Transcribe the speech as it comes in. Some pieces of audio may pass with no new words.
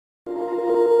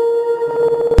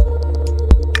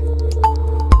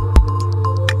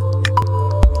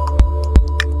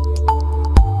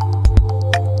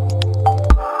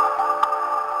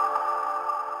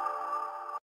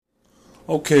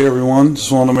Okay everyone,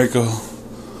 just want to make a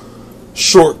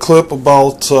short clip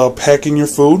about packing your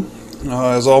food.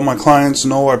 As all my clients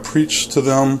know, I preach to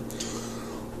them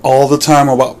all the time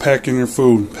about packing your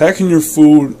food. Packing your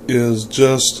food is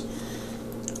just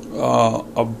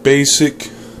a basic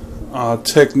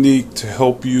technique to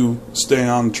help you stay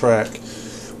on track.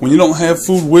 When you don't have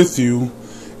food with you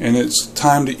and it's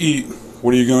time to eat,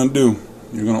 what are you going to do?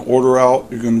 You're going to order out,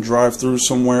 you're going to drive through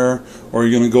somewhere, or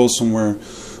you're going to go somewhere.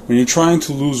 When you're trying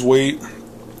to lose weight,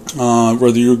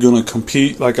 whether you're going to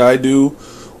compete like I do,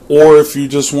 or if you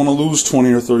just want to lose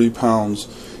 20 or 30 pounds,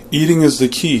 eating is the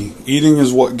key. Eating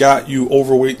is what got you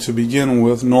overweight to begin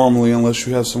with, normally, unless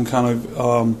you have some kind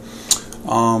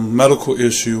of medical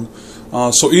issue.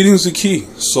 So eating is the key.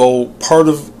 So part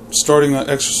of starting an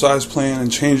exercise plan and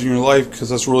changing your life, because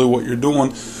that's really what you're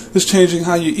doing, is changing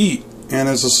how you eat. And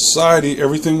as a society,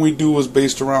 everything we do is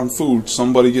based around food.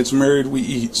 Somebody gets married, we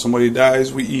eat. Somebody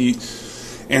dies, we eat.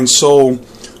 And so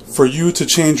for you to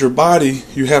change your body,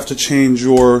 you have to change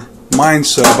your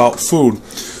mindset about food.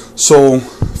 So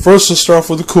first, let's start off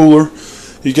with the cooler.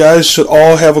 You guys should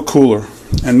all have a cooler.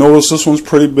 And notice this one's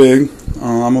pretty big.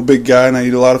 I'm a big guy and I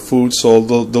eat a lot of food. So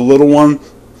the little one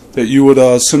that you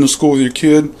would send to school with your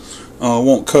kid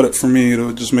won't cut it for me.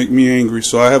 It'll just make me angry.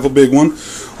 So I have a big one.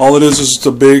 All it is just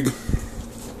a big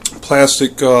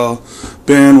plastic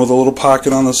bin with a little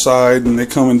pocket on the side, and they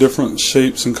come in different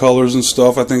shapes and colors and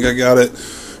stuff. I think I got it,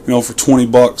 for 20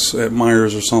 bucks at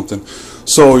Myers or something.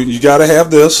 So you got to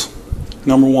have this,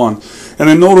 number one. And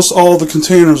then notice all the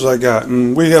containers I got,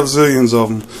 and we have zillions of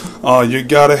them. You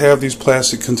got to have these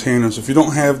plastic containers. If you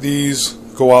don't have these,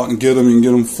 go out and get them. You can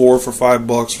get them 4 for $5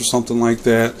 or something like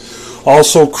that.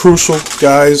 Also crucial,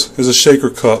 guys, is a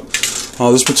shaker cup.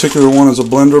 This particular one is a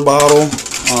blender bottle.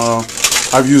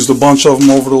 I've used a bunch of them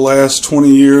over the last 20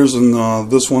 years, and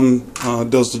this one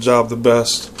does the job the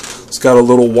best. It's got a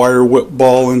little wire whip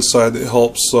ball inside that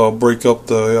helps break up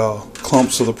the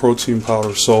clumps of the protein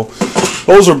powder. So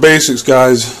those are basics,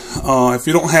 guys. If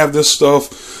you don't have this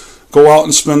stuff, go out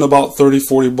and spend about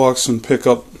 30-40 bucks and pick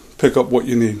up what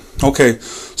you need. Okay,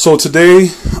 so today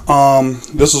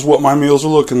this is what my meals are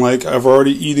looking like. I've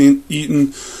already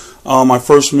eaten my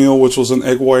first meal, which was an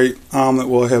egg white omelet.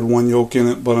 Well, it had one yolk in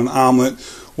it, but an omelet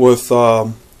with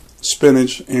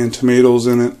spinach and tomatoes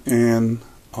in it and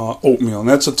oatmeal. And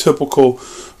that's a typical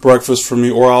breakfast for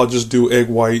me, or I'll just do egg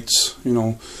whites,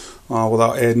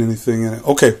 without adding anything in it.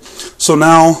 Okay, so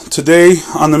now today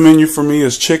on the menu for me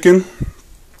is chicken,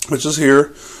 which is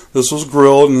here. This was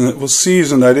grilled and it was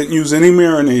seasoned. I didn't use any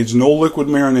marinades, no liquid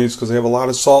marinades, because they have a lot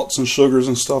of salts and sugars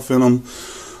and stuff in them.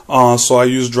 So I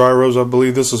used dry rubs. I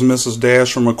believe this is Mrs.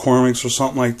 Dash or McCormick's or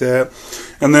something like that.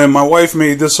 And then my wife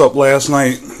made this up last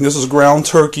night. This is ground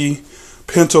turkey,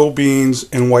 pinto beans,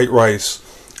 and white rice.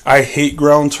 I hate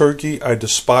ground turkey. I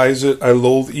despise it. I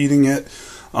loathe eating it,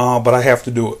 but I have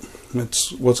to do it.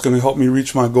 It's what's going to help me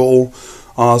reach my goal.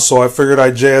 So I figured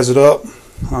I'd jazz it up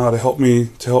to help me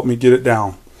get it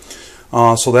down.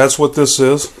 So that's what this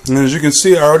is. And as you can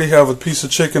see, I already have a piece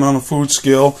of chicken on a food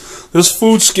scale. This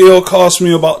food scale cost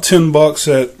me about 10 bucks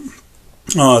at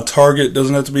Target.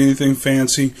 Doesn't have to be anything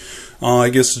fancy.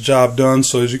 It gets the job done.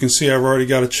 So as you can see, I've already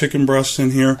got a chicken breast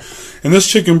in here. And this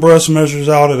chicken breast measures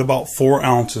out at about 4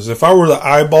 ounces. If I were to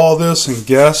eyeball this and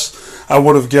guess, I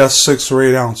would have guessed 6 or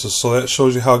 8 ounces. So that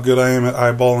shows you how good I am at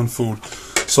eyeballing food.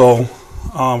 So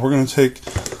we're going to take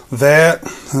that,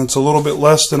 and it's a little bit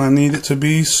less than I need it to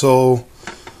be, so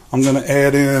I'm going to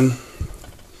add in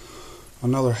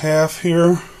another half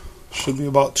here. Should be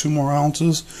about 2 more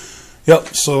ounces.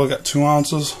 Yep, so I got 2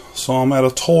 ounces, so I'm at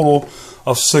a total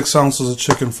of 6 ounces of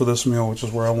chicken for this meal, which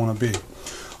is where I want to be.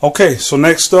 Okay, so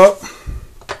next up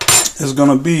is going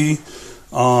to be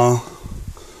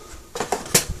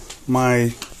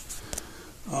my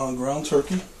ground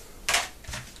turkey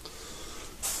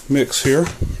mix here.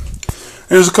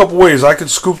 There's a couple ways I could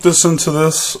scoop this into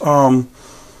this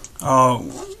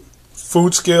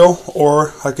food scale,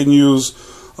 or I can use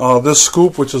this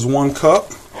scoop, which is 1 cup.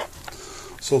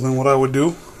 So then what I would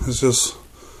do is just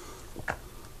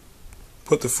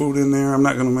put the food in there. I'm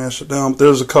not going to mash it down, but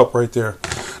there's a cup right there.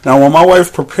 Now when my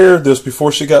wife prepared this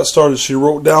before she got started, she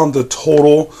wrote down the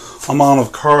total amount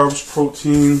of carbs,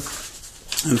 protein,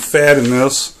 and fat in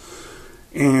this,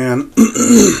 and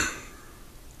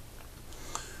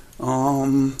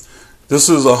this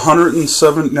is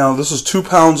 107. Now this is 2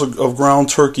 pounds of ground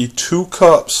turkey, 2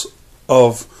 cups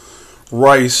of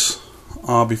rice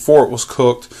before it was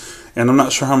cooked, and I'm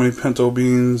not sure how many pinto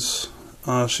beans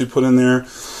she put in there,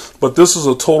 but this is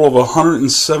a total of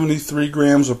 173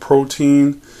 grams of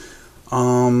protein.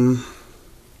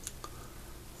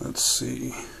 Let's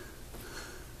see.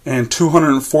 and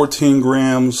 214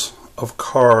 grams of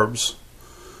carbs.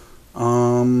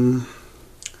 And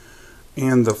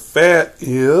the fat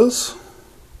is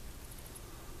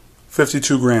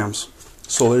 52 grams.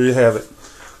 So there you have it.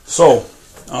 So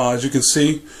as you can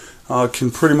see,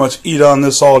 can pretty much eat on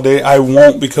this all day. I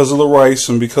won't, because of the rice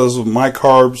and because of my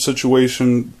carb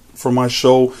situation for my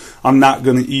show. I'm not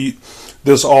going to eat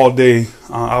this all day.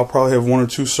 I'll probably have 1 or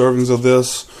 2 servings of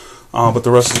this, but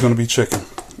the rest is going to be chicken.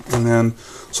 And then,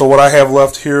 so what I have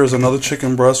left here is another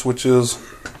chicken breast, which is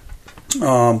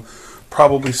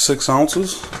probably 6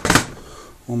 ounces.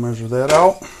 We'll measure that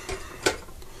out.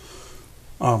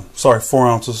 Sorry, 4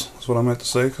 ounces is what I meant to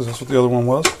say, because that's what the other one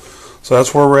was. So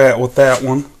that's where we're at with that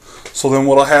one. So then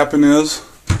what'll happen is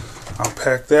I'll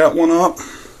pack that one up.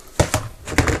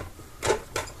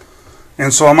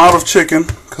 And so I'm out of chicken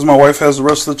because my wife has the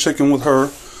rest of the chicken with her.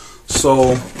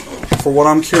 So for what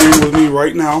I'm carrying with me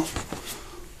right now,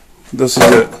 this is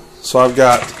it. So I've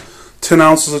got 10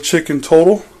 ounces of chicken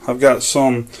total. I've got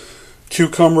some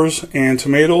cucumbers and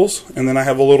tomatoes, and then I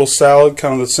have a little salad,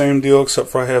 kind of the same deal, except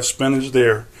for I have spinach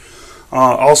there.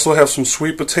 Also have some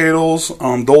sweet potatoes.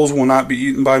 Those will not be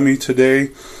eaten by me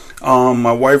today.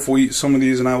 My wife will eat some of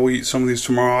these, and I will eat some of these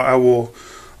tomorrow. I will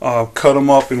cut them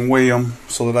up and weigh them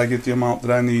so that I get the amount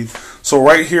that I need. So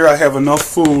right here I have enough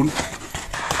food,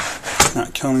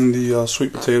 not counting the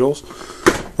sweet potatoes.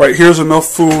 Right here's enough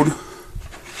food.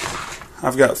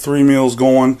 I've got 3 meals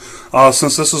going.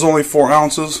 Since this is only 4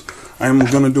 ounces, I'm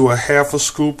going to do a half a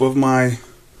scoop of my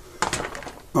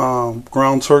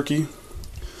ground turkey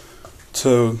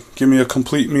to give me a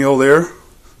complete meal there.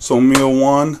 So meal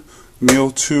 1,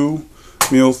 meal 2,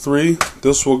 meal 3.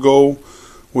 This will go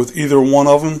with either one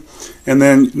of them. And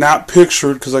then, not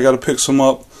pictured because I got to pick some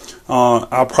up,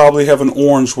 I'll probably have an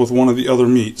orange with one of the other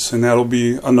meats, and that'll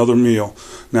be another meal.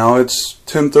 Now it's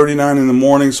 10:39 in the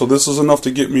morning, so this is enough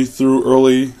to get me through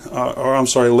late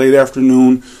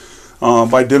afternoon.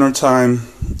 By dinner time,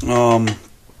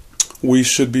 we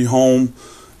should be home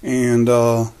and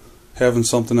having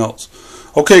something else.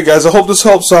 Okay, guys, I hope this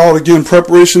helps out. Again,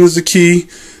 preparation is the key.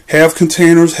 Have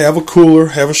containers, have a cooler,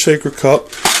 have a shaker cup.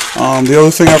 The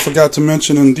other thing I forgot to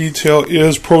mention in detail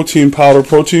is protein powder.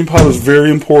 Protein powder is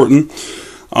very important.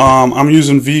 I'm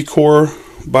using V-Core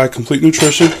by Complete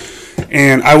Nutrition,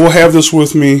 and I will have this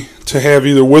with me to have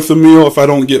either with a meal if I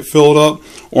don't get filled up,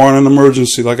 or on an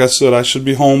emergency. Like I said, I should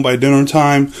be home by dinner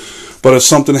time, but if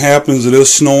something happens, it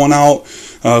is snowing out,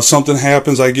 something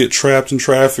happens, I get trapped in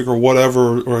traffic or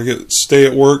whatever, or I stay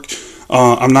at work,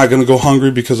 I'm not going to go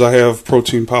hungry because I have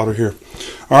protein powder here.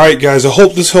 Alright guys, I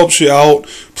hope this helps you out.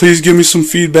 Please give me some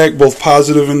feedback, both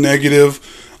positive and negative,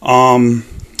 and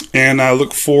I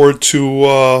look forward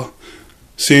to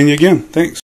seeing you again. Thanks.